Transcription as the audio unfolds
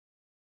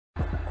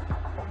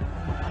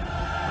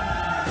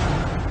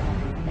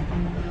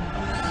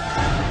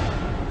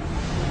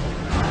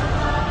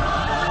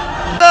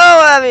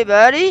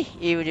everybody,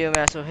 Evil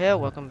Master here.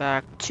 Welcome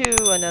back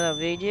to another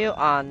video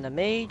on the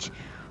Mage.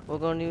 We're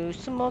going to do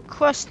some more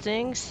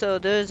questing. So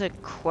there's a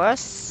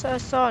quest I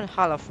saw in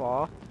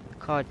Halafar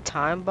called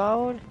Time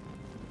Borrowed.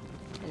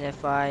 And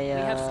if I we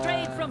have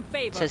strayed from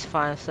favor. It says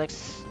Final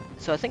 6.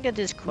 So I think I did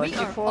this quest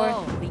before.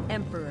 All the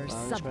Emperor's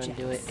I'm just going to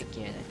do it subjects.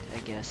 again, I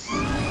guess.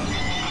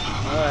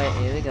 Alright,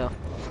 here we go.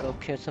 Let's go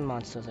kill some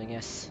monsters, I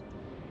guess.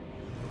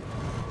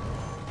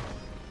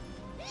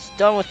 It's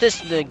done with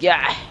this big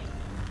guy.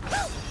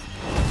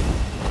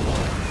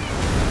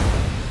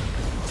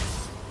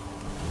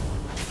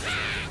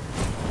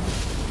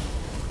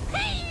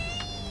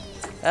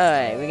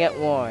 Alright, we got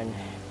one.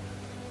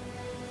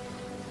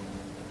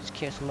 Let's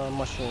kill some more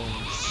mushrooms.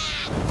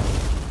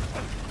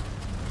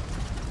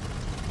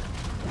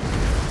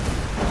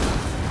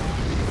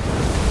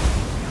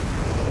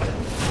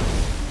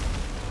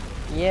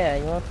 Yeah,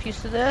 you want a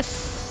piece of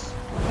this?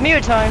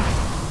 Mirror time!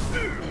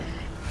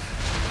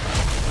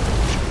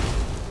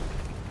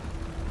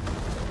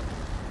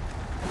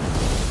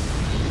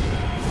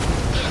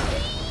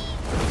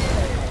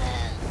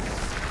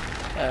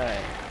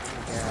 Alright,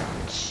 we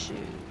got two.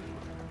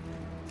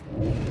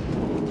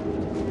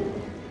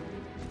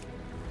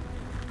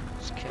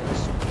 Let's kill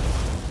this one.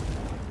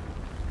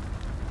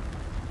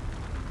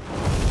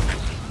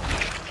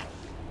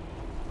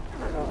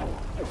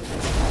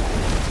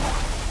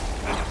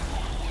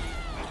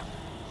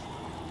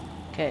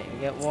 Okay, we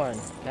got one,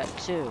 got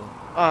two.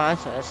 Oh, I'm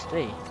sorry, that's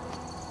three.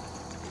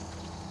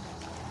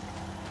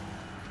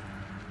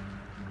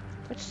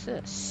 What's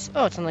this?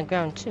 Oh, it's on the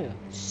ground too.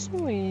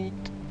 Sweet.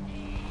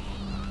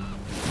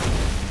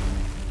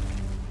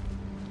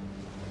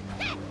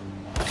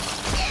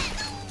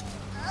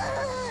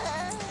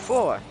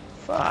 Four,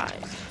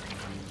 five.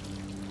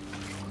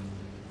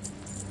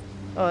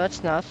 Oh,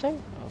 that's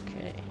nothing?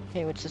 Okay.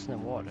 Hey, what's this in the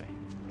water?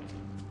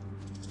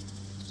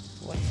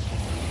 What?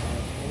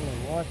 In the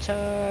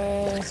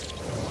water.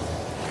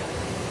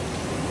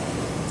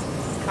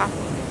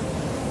 Coffee.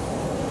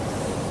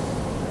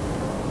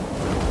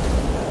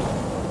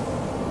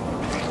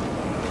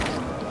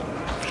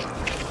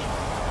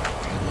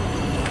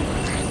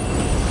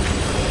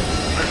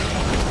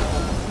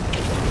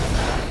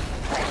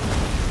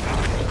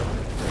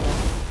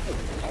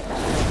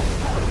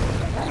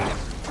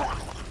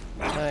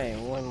 Alright,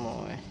 one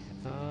more.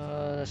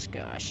 Let's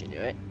go. I should do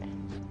it.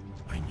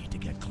 I need to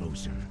get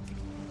closer.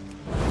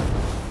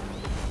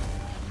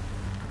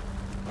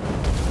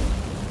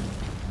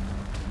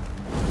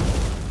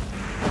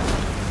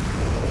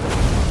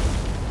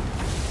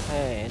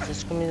 Hey, is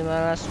this gonna be my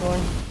last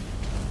one?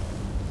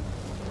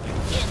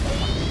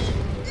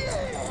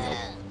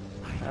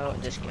 How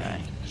about this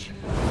guy?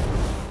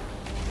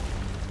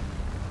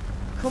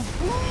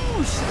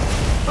 Kaboosh!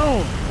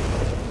 Boom!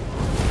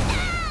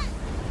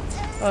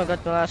 Oh, I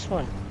got the last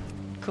one.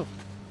 Cool.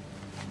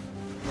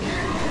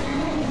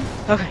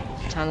 Okay,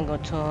 time to go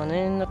turn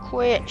in the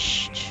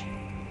quest.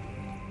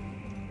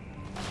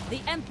 The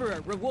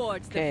Emperor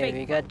rewards the Okay, faithful.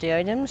 we got the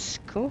items.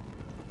 Cool.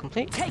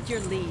 Complete. Take your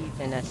leave.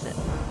 And that's it.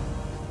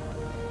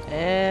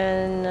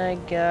 And I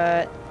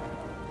got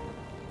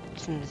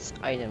some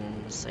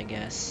items, I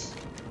guess.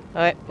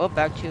 Alright, well,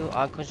 back to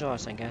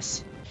Alcazars, I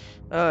guess.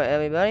 Alright,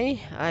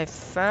 everybody, I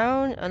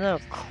found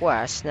another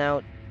quest.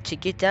 Now, to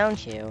get down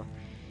here,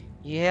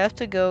 you have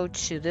to go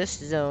to this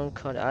zone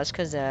called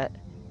Azj-Kahet,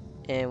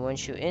 and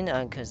once you're in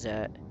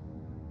Azj-Kahet,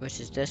 which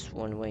is this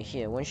one right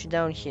here, once you're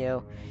down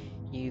here,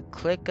 you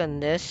click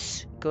on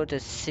this, go to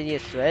City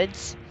of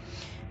Threads,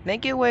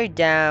 make your way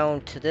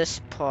down to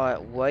this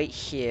part right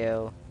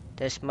here.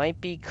 This might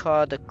be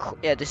called the,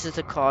 yeah, this is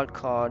the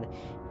card,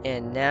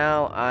 and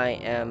now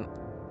I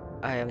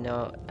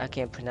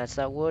can't pronounce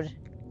that word,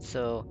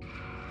 so,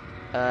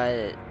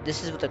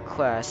 this is the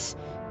quest.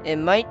 It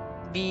might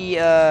be,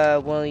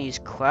 one of these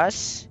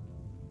quests,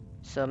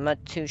 so I'm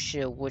not too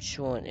sure which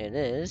one it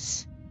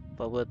is,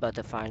 but we're about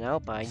to find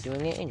out by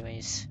doing it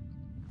anyways.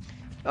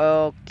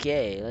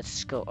 Okay,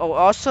 let's go. Oh,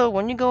 also,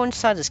 when you go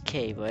inside this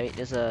cave, right,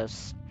 this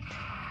is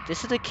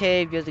the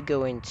cave you have to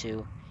go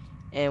into,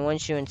 and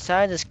once you're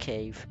inside this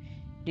cave,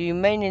 you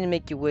may need to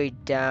make your way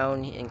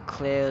down and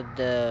clear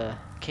the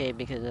cave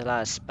because there's a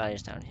lot of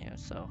spiders down here,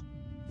 so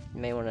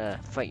you may want to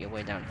fight your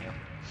way down here.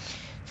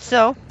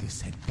 So,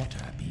 This had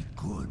better be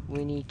good.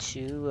 we need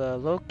to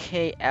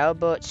locate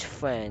Albert's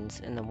friends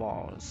in the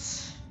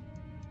walls.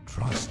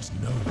 Trust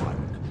no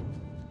one.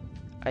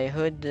 I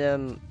heard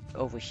them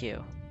over here,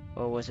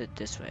 or was it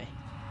this way?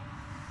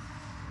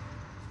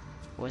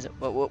 Was it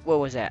what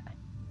was that?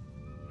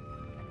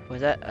 Was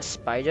that a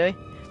spider?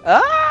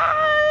 Ah!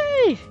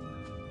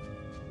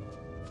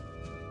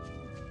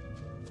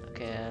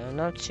 Okay, I'm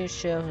not too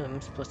sure if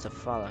I'm supposed to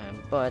follow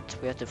him, but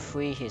we have to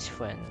free his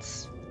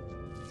friends.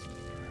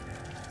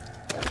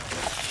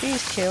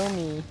 Please kill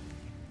me.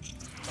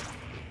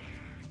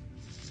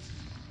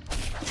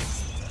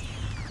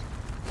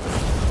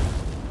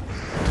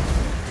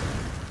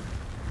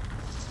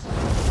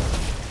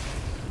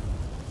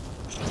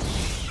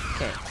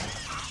 Okay,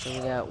 so we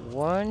got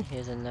one.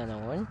 Here's another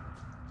one.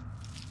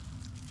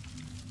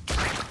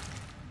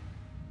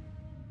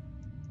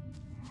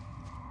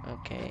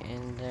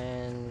 and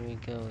then we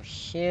go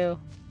here.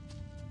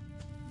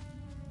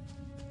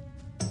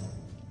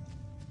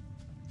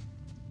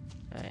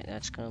 Alright,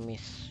 that's gonna be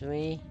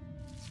 3.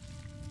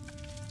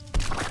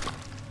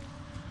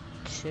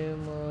 2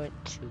 more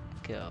to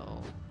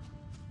go.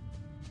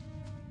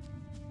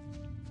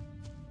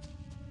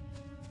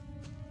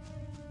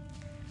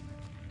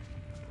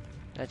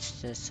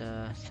 That's just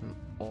some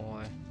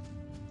ore.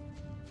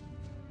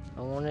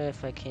 I wonder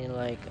if I can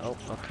like, oh,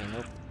 okay,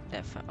 nope,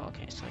 that fell,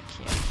 okay, so I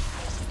can't.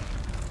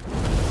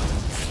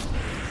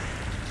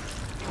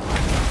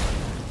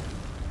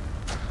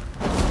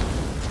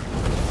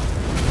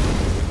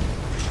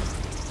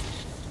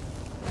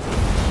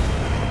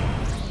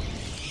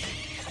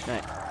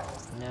 Alright,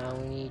 now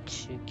we need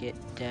to get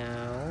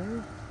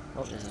down.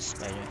 Oh, there's a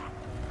spider.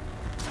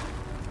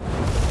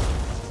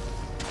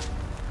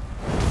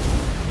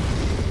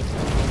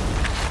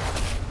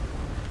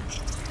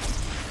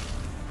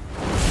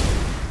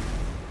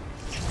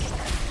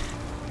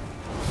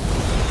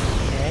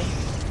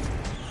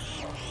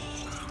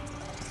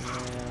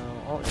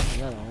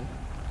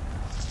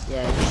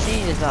 Yeah, you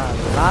see there's a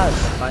lot of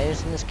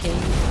spiders in this cave.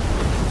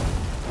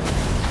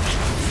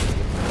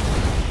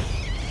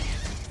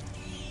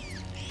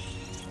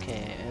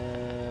 Okay,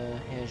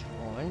 here's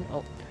one.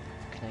 Oh,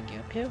 can I get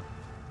up here?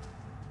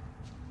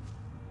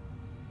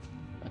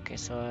 Okay,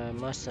 so I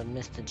must have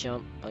missed the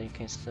jump, but you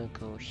can still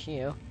go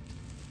here.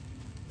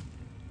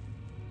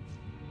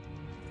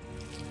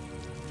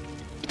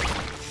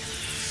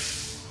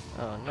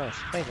 Oh no,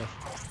 spider.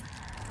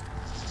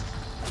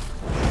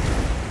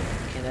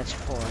 Okay, that's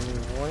 4. I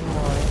need one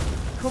more.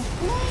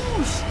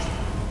 Compose!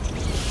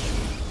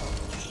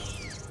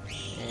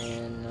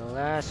 And the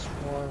last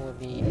one will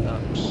be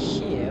up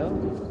here.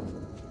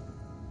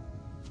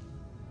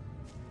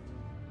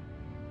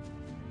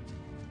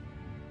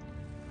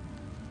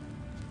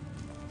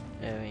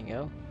 There we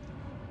go.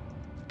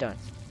 Done.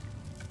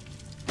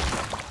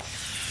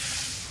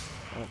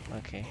 Oh,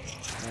 okay.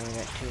 Now we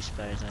got 2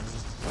 spiders on me.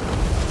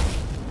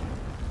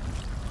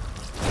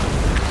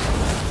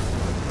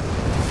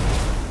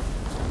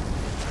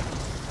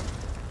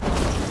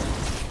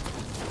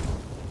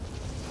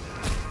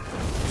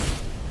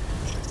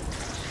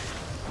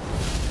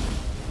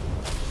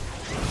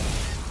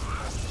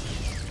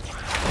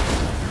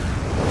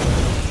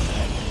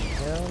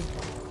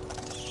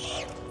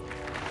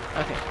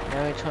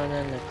 Turn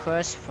in the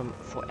quest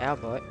for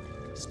Albert.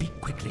 Speak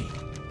quickly.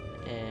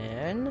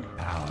 And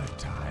Our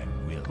time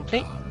will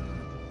complete. come.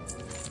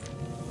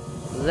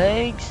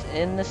 Legs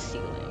in the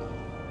ceiling.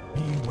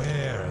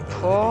 Beware the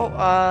Pull living.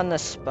 on the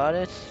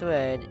spider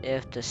thread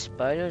if the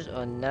spiders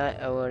are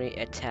not already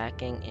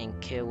attacking and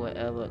kill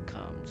whatever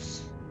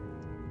comes.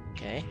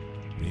 Okay.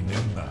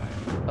 Remember.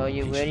 Are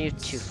you ready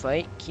patience, to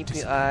fight? Keep your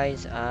discipline.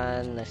 eyes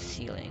on the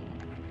ceiling.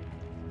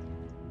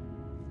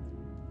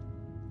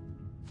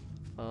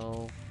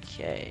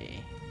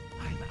 Okay.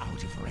 I'm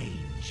out of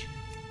range.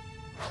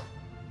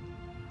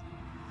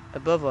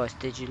 Above us,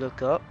 did you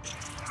look up?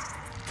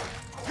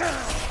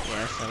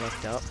 Yes, I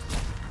looked up.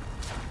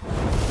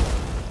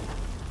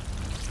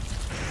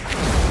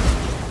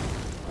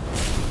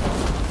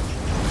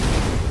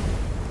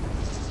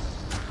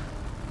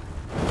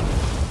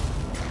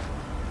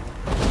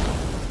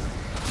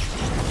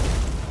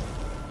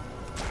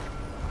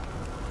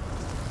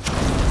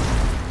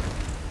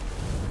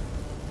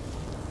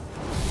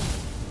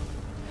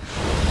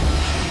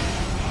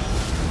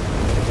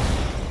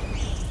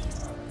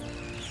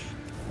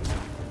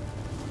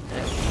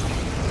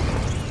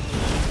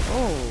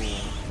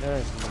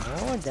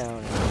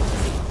 Down.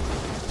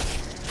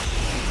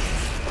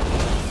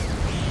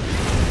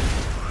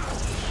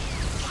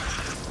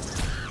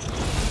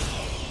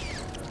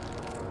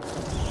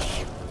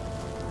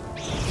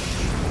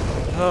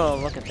 Oh,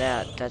 look at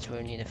that. That's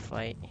where we need to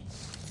fight.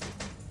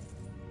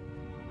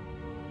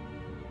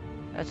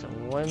 That's a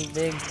one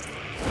big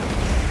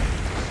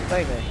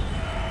spider.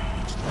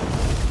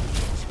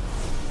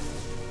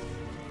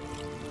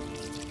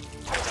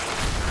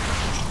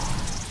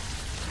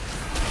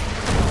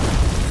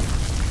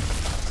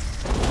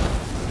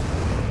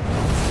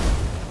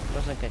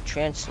 Like a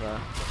tarantula.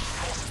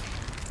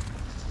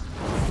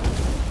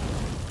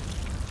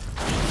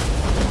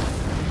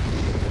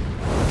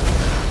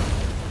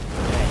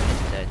 Alright,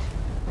 it's dead.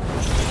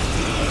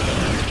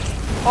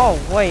 Oh,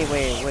 wait,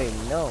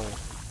 no.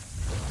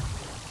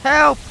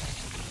 Help!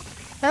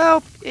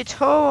 Help! It's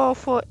horror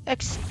for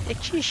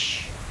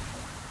X-ish.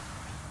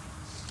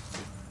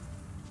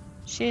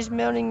 She's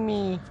melting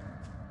me.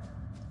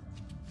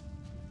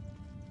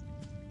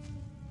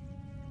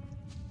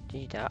 Did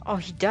he die? Oh,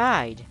 he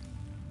died.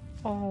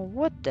 Oh,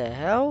 what the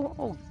hell?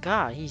 Oh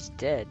god, he's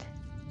dead.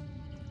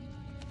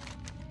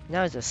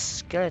 Now it's a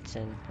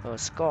skeleton, or a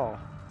skull.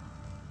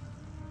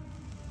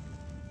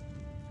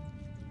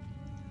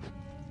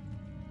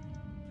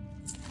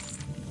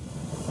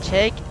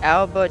 Take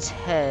Albert's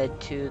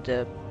head to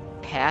the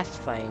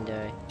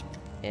Pathfinder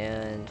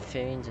and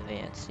Fairies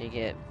Advance. You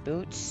get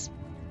boots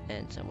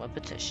and some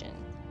repetition.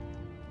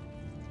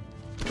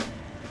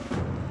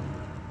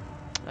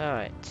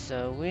 Alright,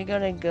 so we're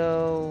gonna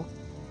go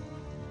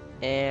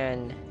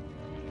and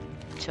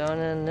turn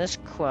in this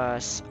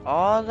quest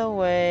all the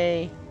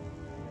way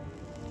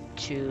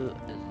to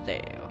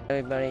there.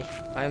 Everybody,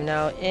 I'm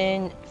now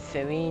in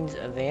Farine's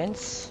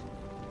Advance,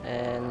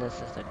 and this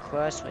is the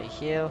quest right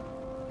here.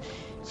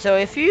 So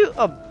if you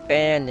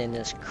abandon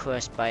this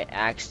quest by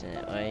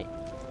accident, right,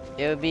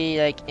 it'll be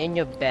like in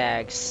your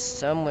bags,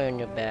 somewhere in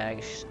your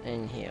bags,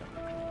 in here.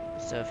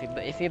 So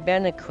if you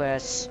abandon the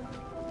quest,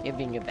 it'll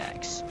be in your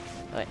bags.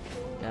 Alright,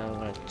 now I'm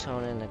gonna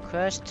turn in the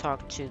quest,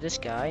 talk to this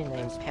guy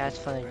named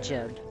Pathfinder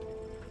Jeb.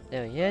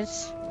 There he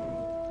is.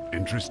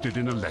 Interested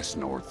in a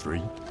lesson or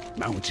three?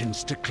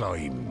 Mountains to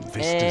climb,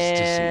 vistas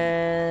to see.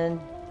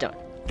 And done.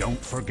 Don't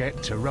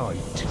forget to write.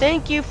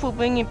 Thank you for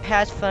bringing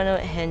Pathfinder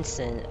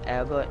Henson,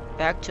 Albert,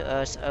 back to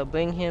us. I'll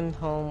bring him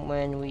home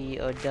when we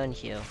are done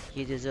here.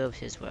 He deserves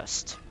his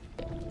rest.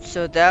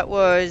 So that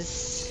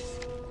was...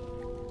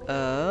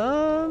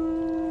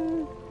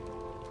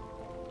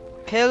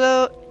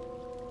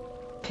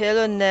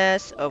 Pillar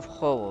Nest of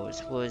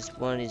Horrors was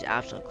one of these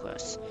optional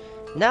quests.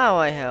 Now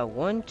I have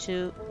 1,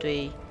 2,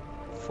 3,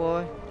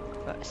 4,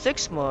 5,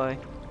 6 more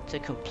to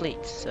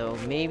complete. So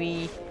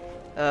maybe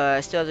I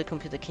still have to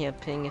complete the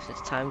campaign if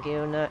it's time gated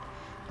or not.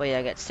 But yeah,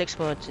 I got 6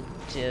 more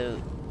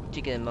to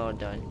get them all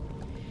done.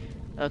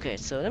 Okay,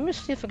 so let me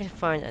see if I can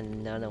find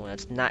another one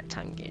that's not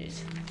time gated.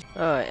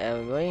 Alright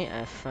everybody,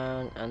 I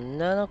found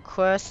another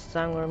quest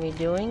that I'm going to be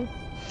doing.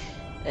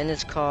 And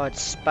it's called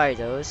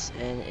Spiders,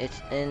 and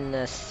it's in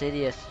the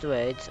City of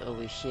Threads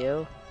over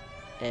here.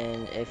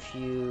 And if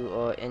you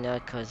are in a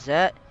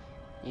cassette,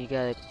 you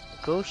gotta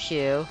go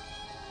here,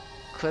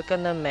 click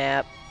on the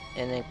map,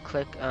 and then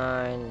click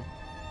on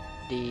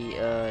the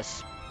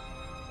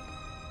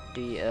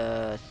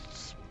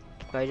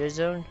spider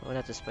zone, or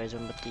not the spider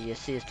zone, but the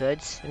City of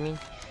Threads. I mean,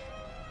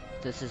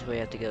 this is where you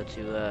have to go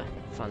to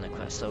find the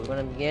quest. So we're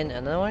gonna begin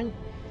another one.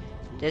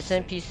 This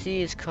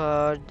NPC is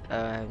called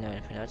I don't know how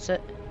to pronounce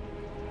it.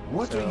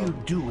 What are you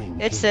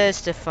doing? It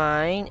says to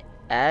find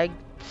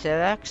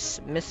Agtherax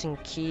missing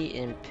key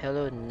in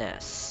Pillar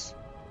Nest.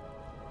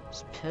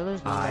 Pillar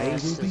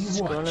Nest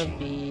is gonna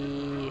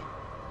be.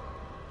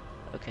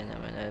 Okay, never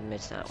mind.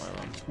 It's not one of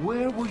them.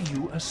 Where were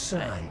you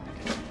assigned?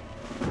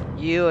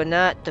 You are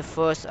not the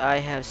first I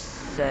have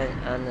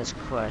sent on this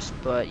quest,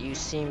 but you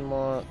seem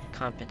more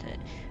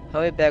competent.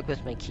 Hurry back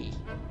with my key.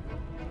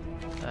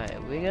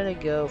 Alright, we gotta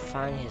go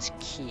find his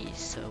key,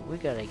 so we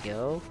gotta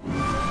go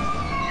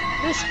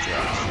this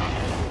direction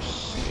over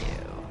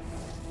here.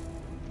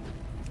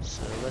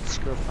 So let's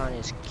go find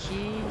his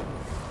key,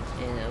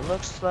 and it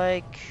looks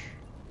like...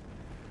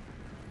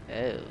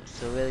 Oh,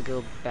 so we're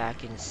gonna go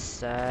back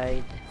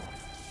inside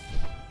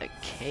a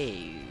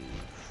cave.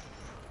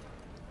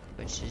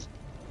 Which is...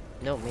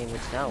 No, maybe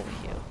it's not over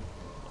here.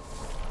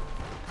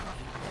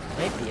 It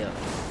might be up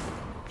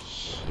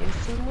here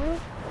somewhere?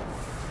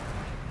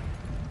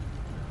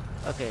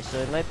 Okay, so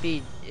it might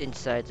be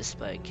inside the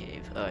spider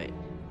cave. Alright.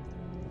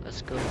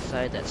 Let's go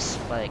inside that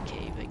spider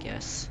cave, I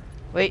guess.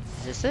 Wait,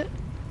 is this it?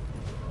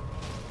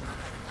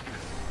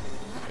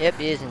 Yep,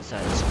 it is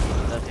inside this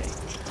cave. Okay.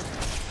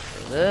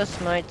 So this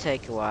might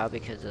take a while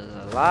because there's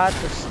a lot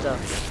of stuff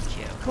to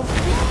kill.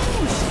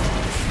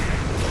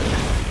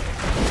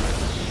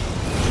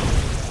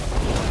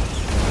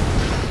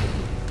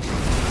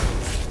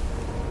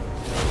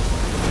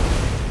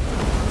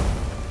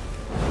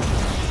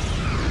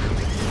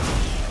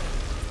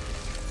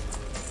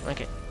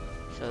 Okay,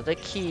 so the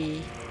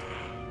key.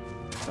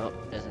 Oh,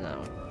 there's another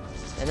one.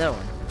 Another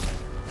one.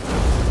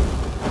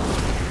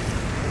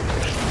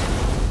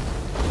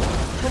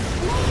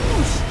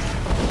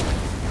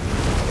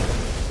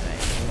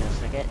 Alright, hang on a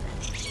second.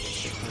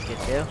 See what we can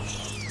do.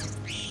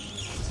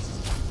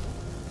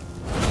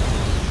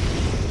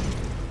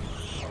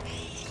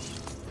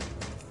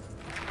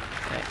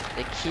 Alright,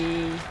 the key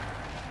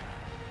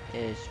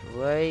is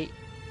right.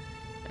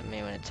 I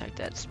may want to tuck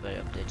that spider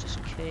up there just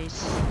in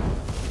case.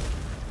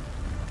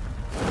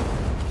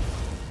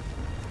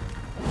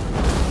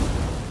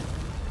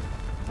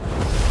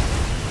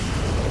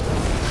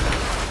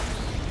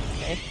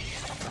 Okay.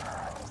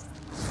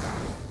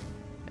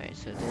 Alright,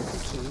 so there's the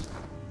key.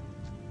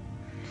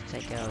 Let's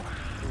take out.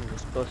 Ooh,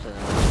 it's both of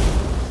them.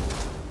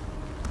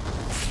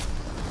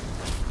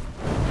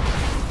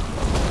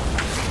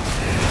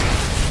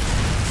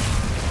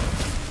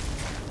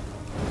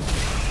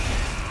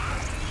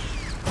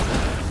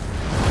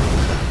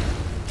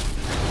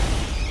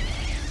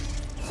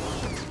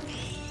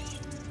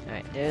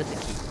 There's the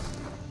key.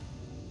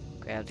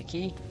 Grab the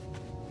key.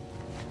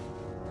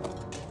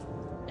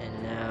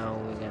 And now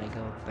we're gonna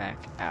go back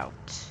out.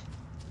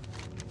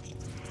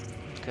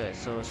 Good,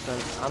 so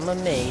since I'm a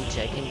mage,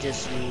 I can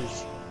just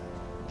use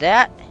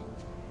that.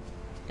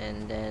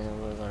 And then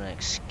we're gonna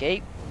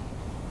escape.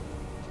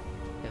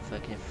 If I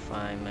can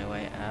find my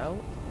way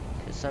out.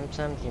 Because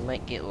sometimes you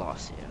might get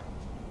lost here.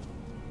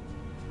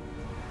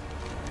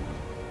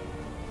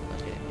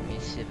 Okay, let me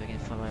see if I can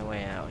find my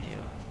way out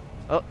here.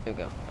 Oh, here we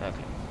go.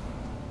 Okay.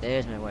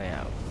 There's my way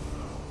out.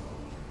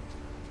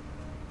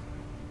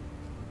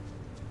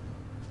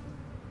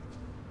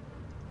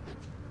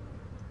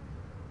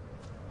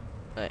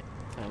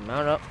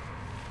 mount up.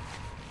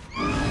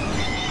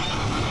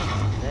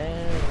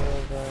 Then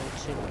we're going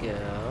to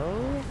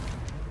go...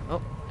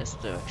 Oh, this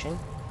direction.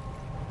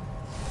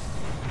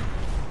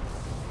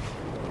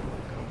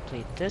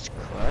 Complete this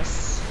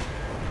quest.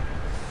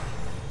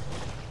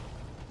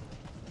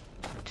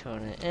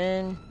 Turn it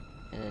in.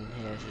 And then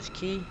here's his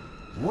key.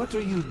 What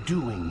are you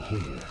doing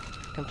here?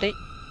 Complete.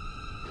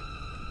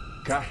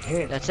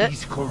 Kahet That's it.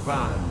 is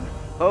Korvan.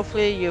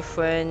 Hopefully your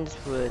friends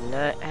would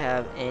not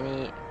have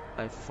any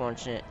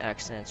unfortunate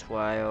accidents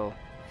while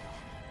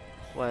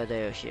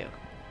they're here.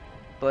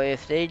 But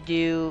if they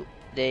do,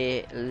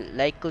 they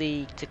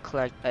likely to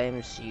collect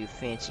items you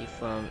fancy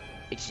from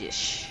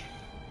Exist.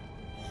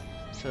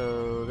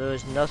 So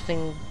there's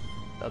nothing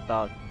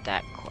about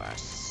that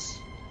quest.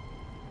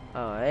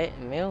 Alright,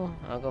 Emil,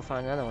 I'll go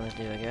find another one to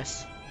do, I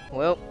guess.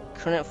 Well,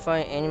 couldn't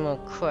find any more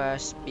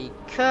quests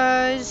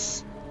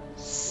because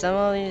some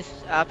of these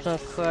optional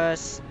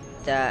quests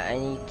that I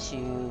need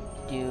to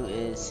do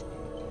is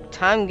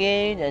time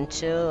gated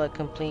until I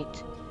complete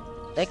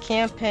the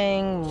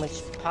campaign,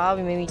 which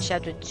probably maybe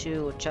chapter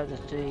 2 or chapter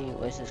 3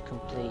 once it's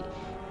complete.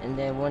 And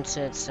then once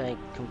it's like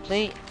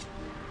complete,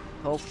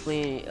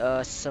 hopefully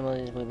some of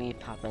these will be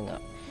popping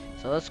up.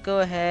 So let's go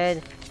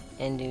ahead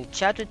and do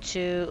chapter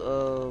 2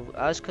 of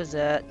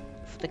Azj-Kahet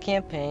for the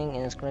campaign,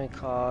 and it's going to be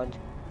called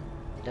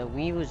The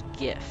Weaver's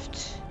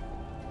Gift.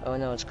 Oh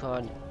no, it's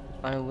called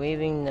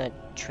Unwaving the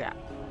Trap.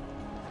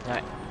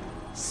 Alright.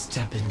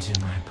 Step into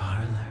my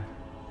parlor.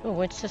 Oh,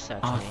 what's this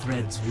actually? Our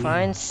threads will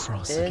Find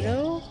cross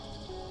Spindle? again.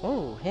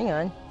 Oh, hang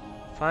on.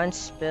 Find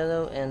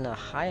Spindle in the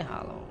High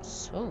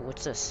Hollows. Oh,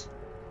 what's this?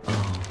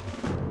 Oh,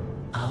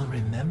 I'll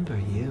remember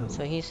you.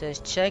 So he says,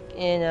 check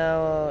in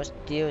our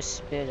dear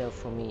Spindle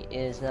for me.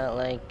 It's not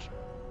like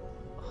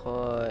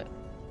her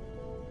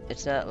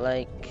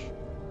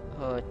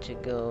to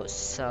go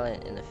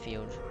silent in the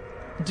field.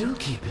 Do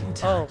keep in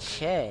touch.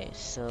 Okay,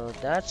 so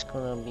that's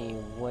gonna be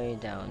way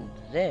down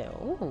there.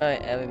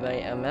 Alright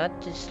everybody, I'm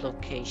at this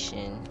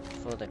location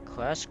for the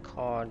quest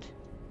called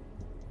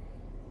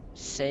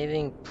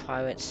Saving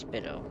Private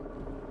Spindle.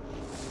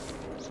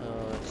 So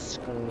it's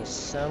gonna be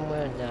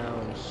somewhere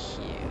down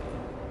here.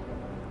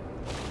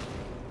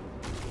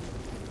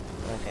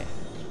 Okay,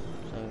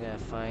 so we gotta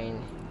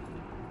find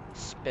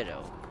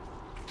Spindle.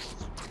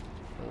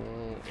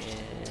 Who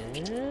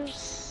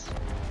is...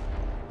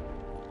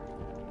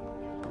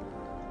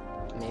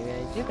 Maybe I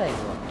do gotta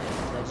go up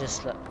there. I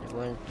just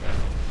went.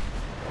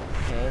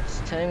 Okay, it's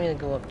telling me to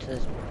go up to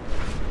this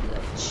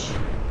ledge.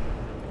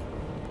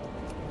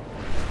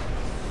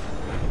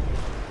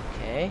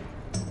 Okay.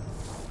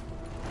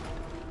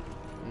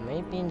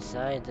 Maybe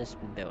inside this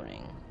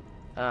building.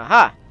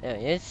 Aha! There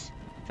he is.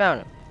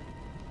 Found him.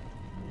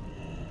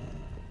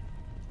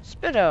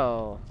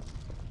 Spindle!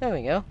 There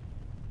we go.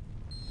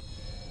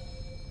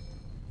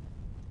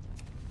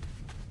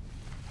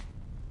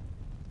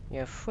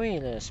 You're free,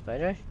 little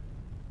spider.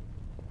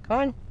 Come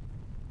on.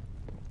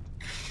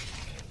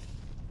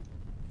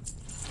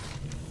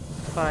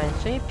 Find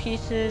 3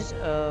 pieces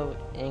of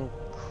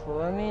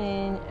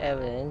incriminating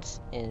evidence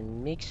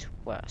in Meek's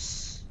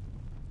West.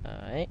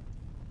 Alright.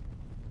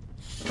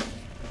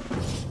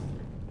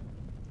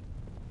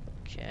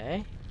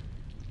 Okay.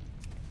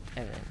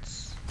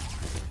 Evidence.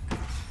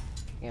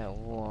 Got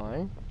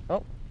 1.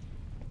 Oh.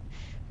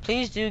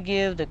 Please do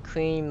give the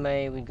Queen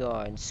my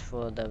regards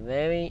for the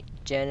very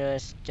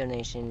generous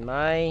donation.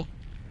 My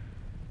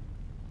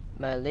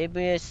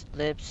laborious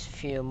lips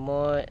feel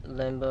more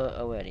limber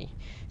already.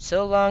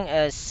 So long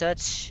as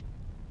such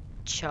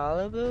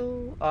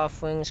charitable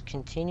offerings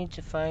continue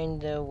to find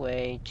their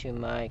way to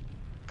my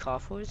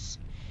coffers,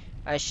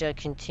 I shall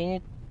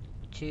continue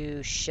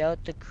to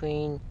shout the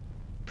Queen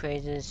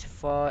praises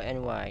far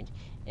and wide,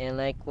 and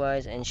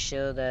likewise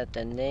ensure that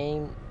the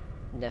name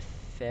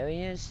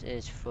Nefarious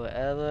is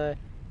forever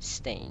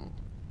stained.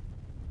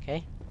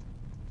 Okay?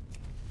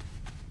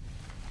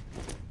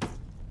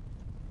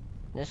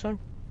 This one?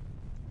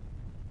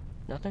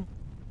 Nothing?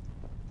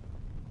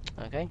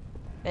 Okay.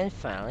 And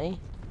finally...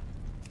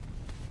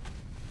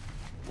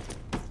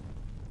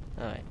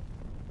 Alright.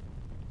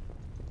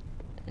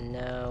 And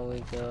now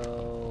we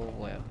go...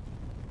 where?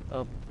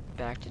 Oh,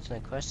 back to the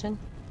question?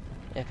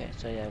 Okay,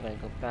 so yeah, I'm gonna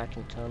go back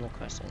and turn the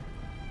question.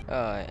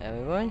 Alright,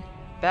 everyone.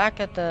 Back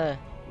at the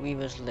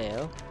Weaver's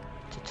Lair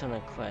to turn the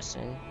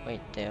question.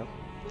 Right there.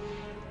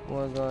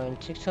 We're going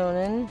to turn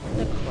in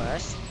the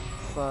quest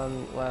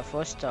from where I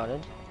first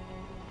started.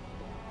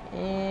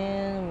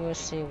 And we'll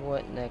see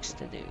what next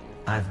to do.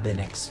 I've been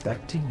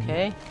expecting you.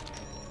 Okay.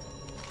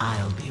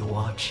 I'll be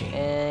watching.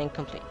 And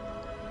complete.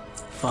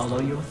 Follow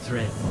your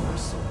thread,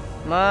 morsel.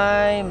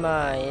 My,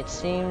 it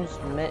seems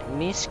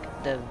Misk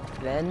the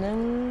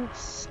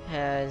Venoms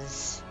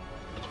has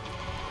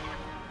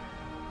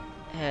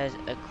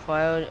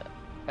acquired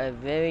a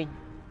very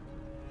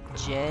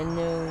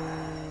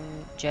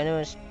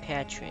generous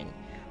patron,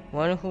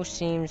 one who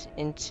seems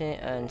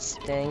intent on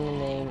staying the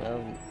name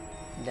of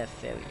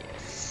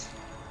Nefarious.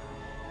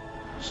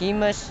 He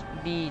must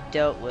be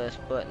dealt with,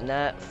 but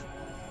not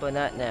but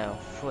not now.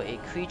 For a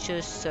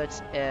creature such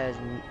as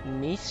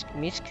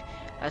Misk,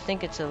 I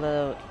think it's a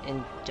little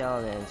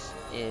indulgence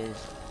is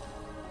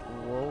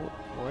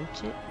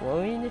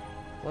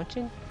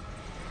wanted?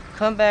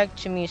 Come back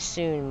to me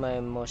soon,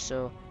 my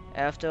morsel,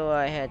 after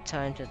I had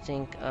time to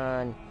think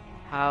on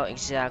how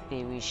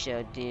exactly we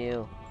shall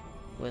deal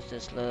with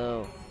this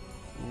little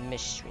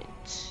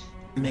miscreant.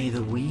 May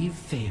the weave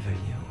favor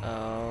you.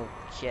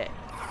 Okay.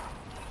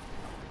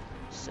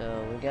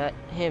 So we got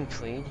him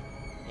freed,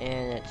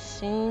 and it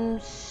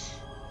seems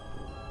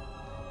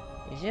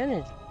is he on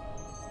his?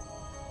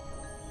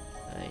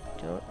 I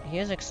don't. He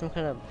has like some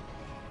kind of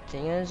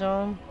thing on his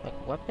arm,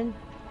 like weapon.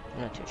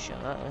 I'm not too sure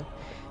on that one.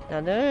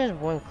 Now there is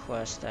one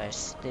quest that I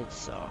did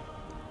saw.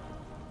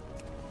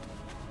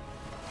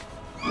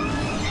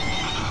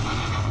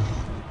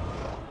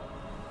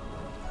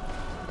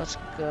 Let's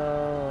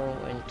go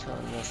and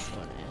turn this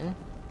one in.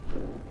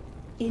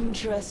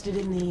 Interested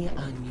in the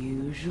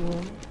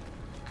unusual?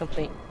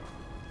 Complete.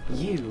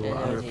 You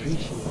are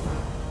appreciated.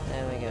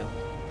 There we go.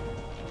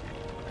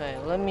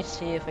 Alright, let me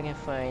see if I can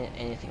find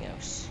anything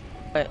else.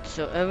 Alright,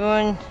 so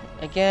everyone,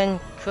 again,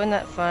 could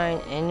not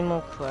find any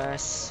more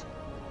quests.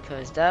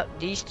 Because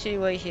these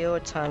two right here are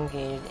time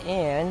gated,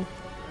 and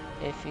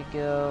if you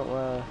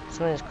go,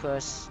 some of these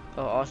quests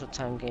are also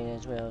time gated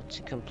as well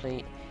to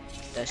complete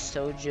the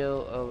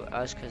Sojo of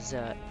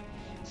Azj-Kahet.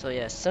 So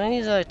yeah, some of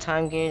these are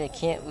time gated. I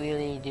can't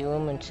really do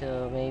them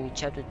until maybe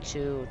chapter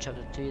 2 or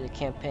chapter 3 the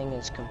campaign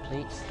is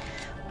complete.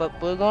 But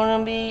we're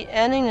gonna be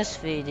ending this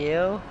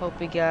video.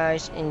 Hope you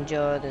guys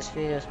enjoyed this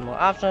video with more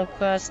optional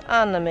quests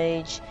on the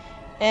mage,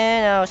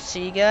 and I'll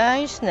see you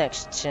guys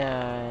next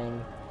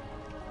time.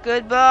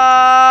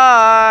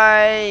 Goodbye!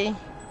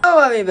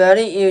 Hello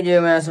everybody,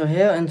 EudoMaster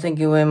here, and thank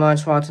you very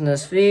much for watching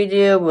this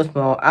video with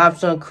more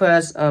optional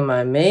quests on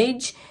my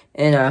mage,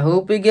 and I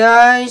hope you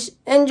guys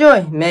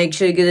enjoy. Make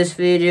sure you give this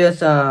video a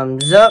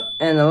thumbs up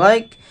and a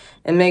like,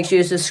 and make sure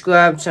you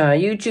subscribe to our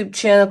YouTube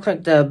channel,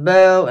 click the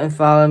bell, and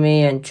follow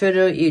me on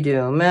Twitter,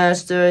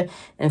 EudoMaster,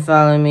 and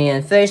follow me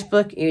on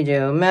Facebook,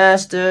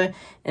 EudoMaster,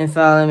 and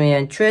follow me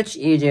on Twitch,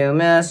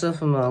 EudoMaster,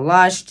 for more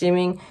live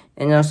streaming,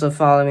 and also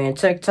follow me on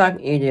TikTok,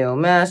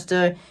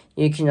 EudoMaster.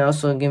 You can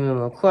also give me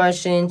more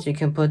questions. You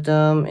can put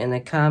them in the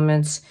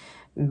comments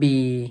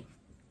below.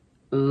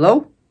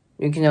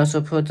 You can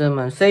also put them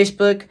on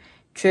Facebook,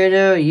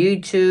 Twitter,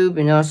 YouTube,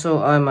 and also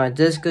on my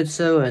Discord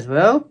server as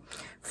well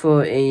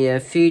for a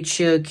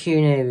future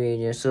Q&A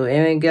video. So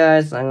anyway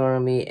guys, I'm going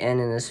to be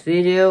ending this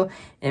video,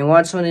 and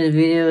watch some of these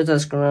videos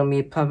that's going to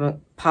be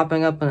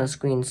popping up on the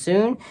screen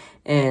soon,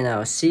 and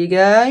I'll see you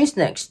guys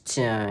next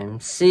time.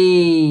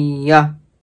 See ya!